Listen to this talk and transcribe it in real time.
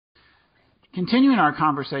Continuing our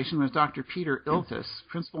conversation with Dr. Peter Iltis,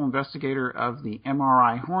 principal investigator of the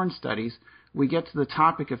MRI horn studies, we get to the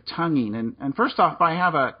topic of tonguing. And first off, I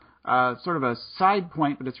have a sort of a side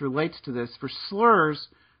point, but it relates to this. For slurs,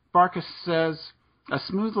 Farkas says a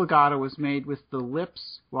smooth legato was made with the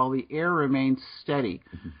lips while the air remains steady.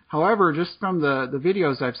 Mm-hmm. However, just from the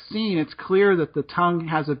videos I've seen, it's clear that the tongue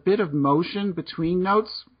has a bit of motion between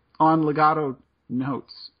notes on legato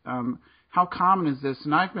notes. How common is this?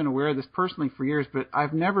 And I've been aware of this personally for years, but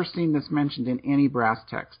I've never seen this mentioned in any brass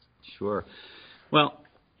text. Sure. Well,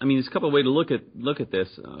 I mean, there's a couple of ways to look at this.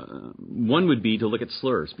 One would be to look at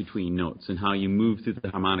slurs between notes and how you move through the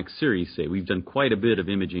harmonic series, say. We've done quite a bit of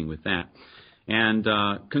imaging with that. And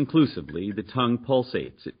conclusively, the tongue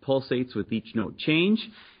pulsates. It pulsates with each note change,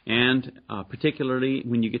 and particularly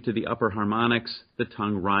when you get to the upper harmonics, the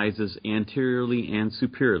tongue rises anteriorly and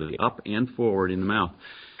superiorly, up and forward in the mouth.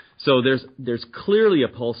 So there's clearly a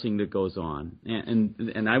pulsing that goes on,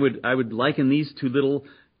 and I would liken these to little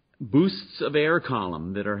boosts of air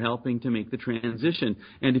column that are helping to make the transition.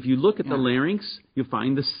 And if you look at the larynx, you'll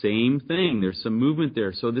find the same thing. There's some movement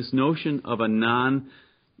there. So this notion of a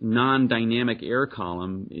non-dynamic air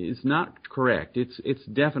column is not correct. It's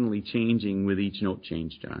definitely changing with each note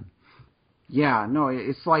change, John. Yeah, no,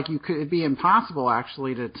 it's like it'd be impossible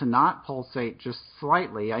actually to not pulsate just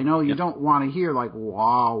slightly. I know you don't want to hear like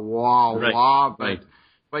wah, wah, wah,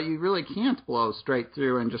 but you really can't blow straight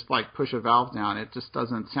through and just like push a valve down. It just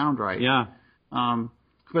doesn't sound right. Yeah.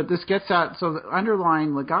 But this gets at, so the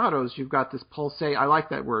underlying legatos, you've got this pulsate, I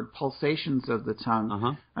like that word, pulsations of the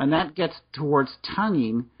tongue. And that gets towards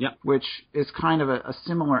tonguing, which is kind of a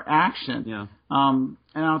similar action. Yeah.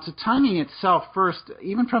 And now to tonguing itself first,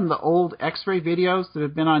 even from the old x-ray videos that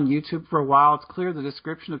have been on YouTube for a while, it's clear the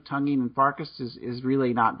description of tonguing in Farkas is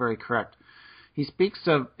really not very correct. He speaks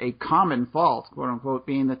of a common fault, quote unquote,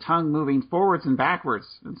 being the tongue moving forwards and backwards,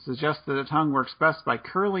 and suggests that the tongue works best by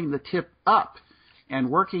curling the tip up and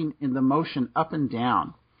working in the motion up and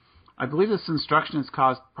down. I believe this instruction has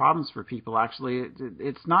caused problems for people, actually.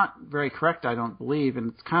 It's not very correct, I don't believe,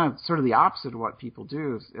 and it's kind of sort of the opposite of what people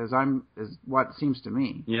do, as what it seems to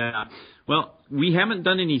me. Yeah. Well, we haven't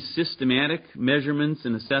done any systematic measurements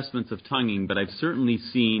and assessments of tonguing, but I've certainly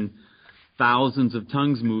seen thousands of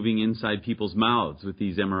tongues moving inside people's mouths with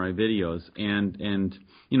these MRI videos. And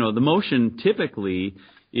you know, the motion typically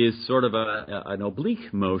is sort of an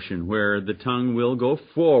oblique motion where the tongue will go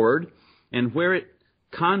forward, and where it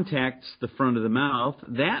contacts the front of the mouth,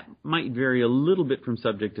 that might vary a little bit from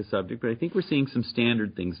subject to subject, but I think we're seeing some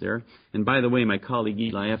standard things there. And by the way, my colleague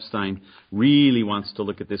Eli Epstein really wants to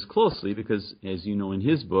look at this closely because, as you know in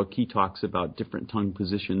his book, he talks about different tongue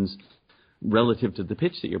positions relative to the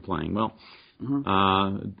pitch that you're playing. Well,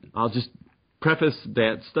 I'll just preface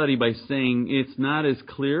that study by saying it's not as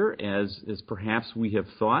clear as perhaps we have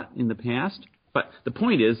thought in the past. But the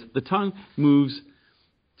point is, the tongue moves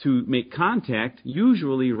to make contact,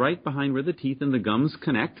 usually right behind where the teeth and the gums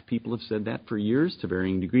connect. People have said that for years to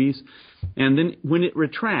varying degrees. And then when it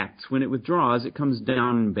retracts, when it withdraws, it comes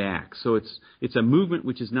down and back. So it's a movement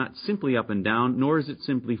which is not simply up and down, nor is it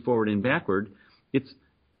simply forward and backward. It's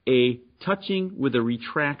a touching with a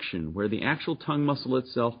retraction, where the actual tongue muscle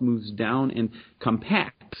itself moves down and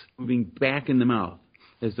compacts, moving back in the mouth,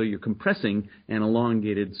 as though you're compressing an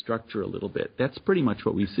elongated structure a little bit. That's pretty much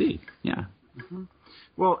what we see. Yeah.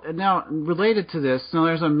 Well, now, related to this, now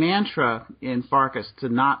there's a mantra in Farkas to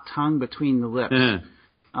not tongue between the lips.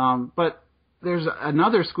 But there's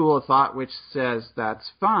another school of thought which says that's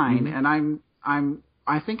fine, and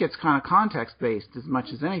I think it's kind of context-based as much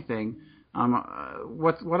as anything.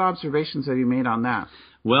 What observations have you made on that?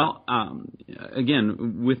 Well,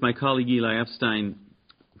 again, with my colleague Eli Epstein,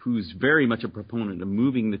 who's very much a proponent of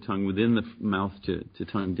moving the tongue within the mouth to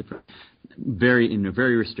tongue different, in a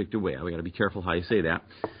very restricted way. We got to be careful how you say that.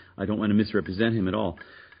 I don't want to misrepresent him at all.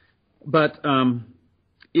 But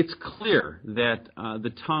it's clear that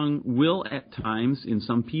the tongue will at times, in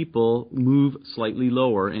some people, move slightly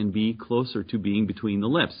lower and be closer to being between the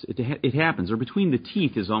lips. It happens, or between the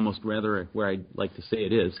teeth is almost rather where I'd like to say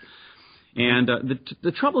it is. And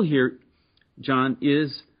the trouble here, John,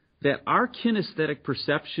 is that our kinesthetic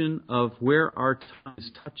perception of where our tongue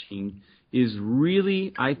is touching is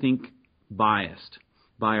really, I think, biased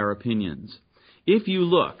by our opinions. If you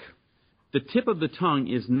look, the tip of the tongue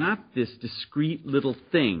is not this discrete little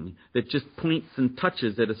thing that just points and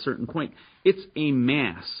touches at a certain point. It's a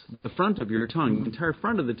mass. The front of your tongue, the entire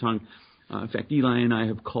front of the tongue, in fact, Eli and I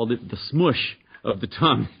have called it the smush of the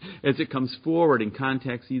tongue as it comes forward and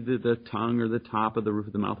contacts either the tongue or the top of the roof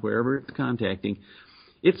of the mouth, wherever it's contacting.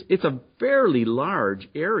 It's a fairly large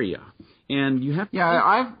area, and you have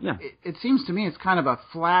to It seems to me it's kind of a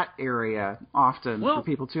flat area often for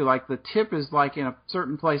people too. Like the tip is like in a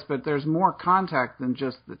certain place, but there's more contact than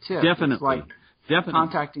just the tip. Definitely. It's like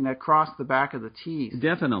contacting across the back of the teeth.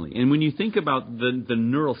 Definitely. And when you think about the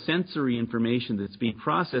neural sensory information that's being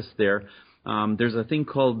processed there, there's a thing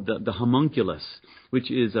called the homunculus,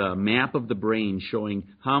 which is a map of the brain showing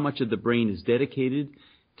how much of the brain is dedicated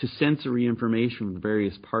to sensory information from the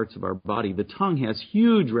various parts of our body. The tongue has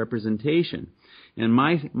huge representation. And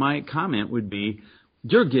my comment would be,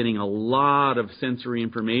 you're getting a lot of sensory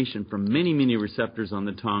information from many, many receptors on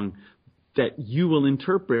the tongue that you will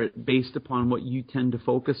interpret based upon what you tend to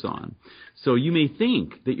focus on. So you may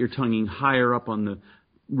think that you're tonguing higher up on the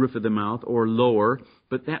roof of the mouth or lower,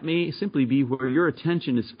 but that may simply be where your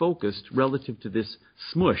attention is focused relative to this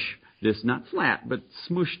smush, this not flat, but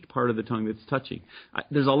smushed part of the tongue that's touching.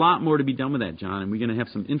 There's a lot more to be done with that, John, and we're going to have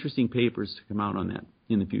some interesting papers to come out on that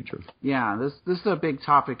in the future. Yeah, this is a big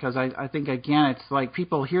topic because I think, again, it's like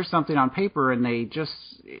people hear something on paper and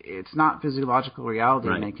it's not physiological reality,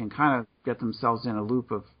 and they can kind of get themselves in a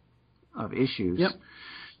loop of issues. Yep.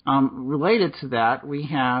 Related to that, we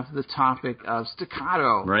have the topic of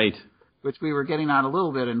staccato. Right. Which we were getting at a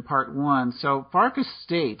little bit in part one. So Farkas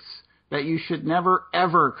states that you should never,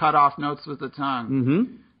 ever cut off notes with the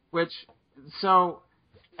tongue. Mm-hmm.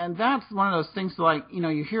 And that's one of those things like,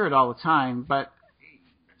 you hear it all the time, but,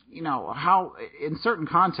 how, in certain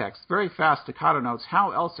contexts, very fast staccato notes,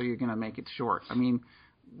 how else are you going to make it short? I mean,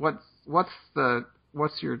 what's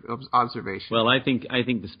your observation? Well, I think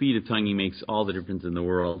the speed of tonguing makes all the difference in the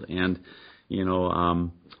world. And,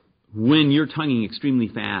 when you're tonguing extremely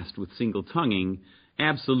fast with single tonguing,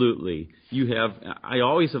 absolutely. I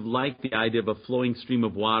always have liked the idea of a flowing stream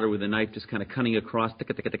of water with a knife just kind of cutting across,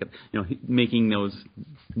 making those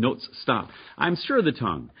notes stop. I'm sure the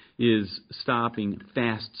tongue is stopping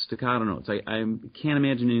fast staccato notes. I can't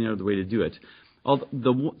imagine any other way to do it.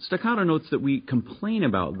 The staccato notes that we complain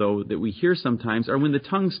about, though, that we hear sometimes, are when the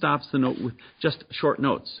tongue stops the note with just short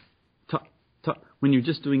notes. When you're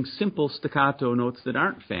just doing simple staccato notes that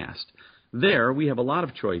aren't fast. There, we have a lot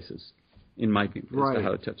of choices, in my view, as to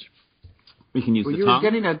how to touch. We can use the tongue. You were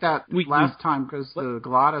getting at that last time because the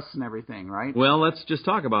glottis and everything, right? Well, let's just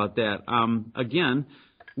talk about that. Again,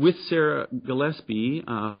 with Sarah Gillespie,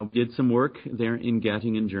 we did some work there in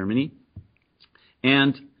Göttingen, Germany.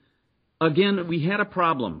 And again, we had a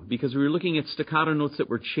problem because we were looking at staccato notes that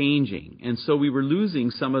were changing. And so we were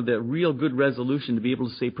losing some of the real good resolution to be able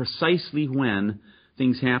to say precisely when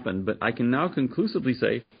things happen. But I can now conclusively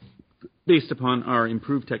say, based upon our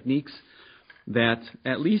improved techniques, that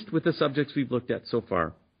at least with the subjects we've looked at so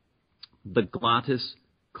far, the glottis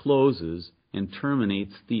closes and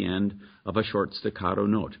terminates the end of a short staccato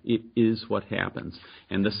note. It is what happens.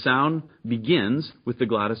 And the sound begins with the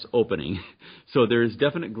glottis opening. So there is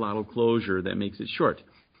definite glottal closure that makes it short.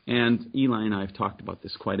 And Eli and I have talked about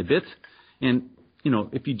this quite a bit. And,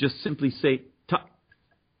 if you just simply say, ta,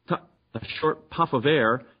 ta, a short puff of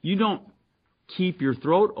air, you don't keep your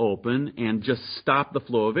throat open and just stop the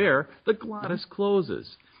flow of air. The glottis closes.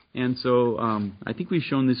 And so I think we've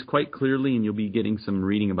shown this quite clearly, and you'll be getting some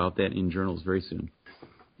reading about that in journals very soon.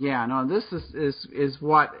 Yeah, no, this is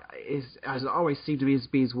what has always seemed to me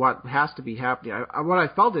is what has to be happening. What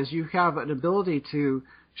I felt is you have an ability to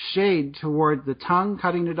shade toward the tongue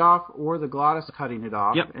cutting it off or the glottis cutting it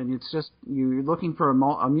off, and it's just you're looking for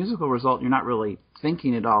a musical result. You're not really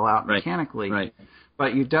thinking it all out mechanically, right.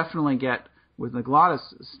 But you definitely get. With the glottis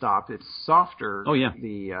stop, it's softer. Oh, yeah.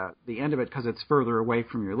 The end of it because it's further away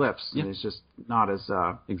from your lips. Yeah. And it's just not as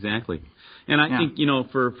exactly. And I think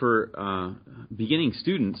for beginning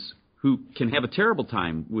students who can have a terrible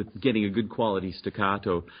time with getting a good quality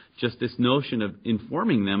staccato, just this notion of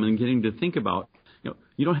informing them and getting to think about,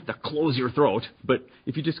 you don't have to close your throat, but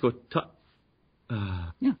if you just go tut,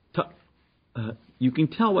 you can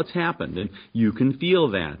tell what's happened and you can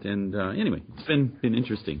feel that. And anyway, it's been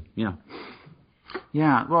interesting. Yeah.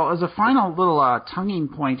 Yeah, well, as a final little tonguing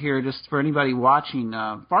point here, just for anybody watching,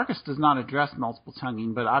 Farkas does not address multiple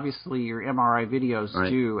tonguing, but obviously your MRI videos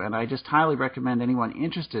do, and I just highly recommend anyone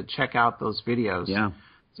interested check out those videos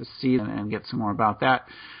to see and get some more about that.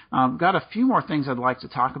 Got a few more things I'd like to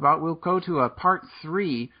talk about. We'll go to part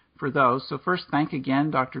 3 for those. So first, thank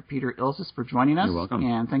again Dr. Peter Iltis for joining us. You're welcome.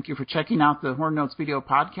 And thank you for checking out the Horn Notes video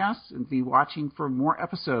podcast and be watching for more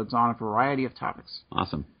episodes on a variety of topics.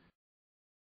 Awesome.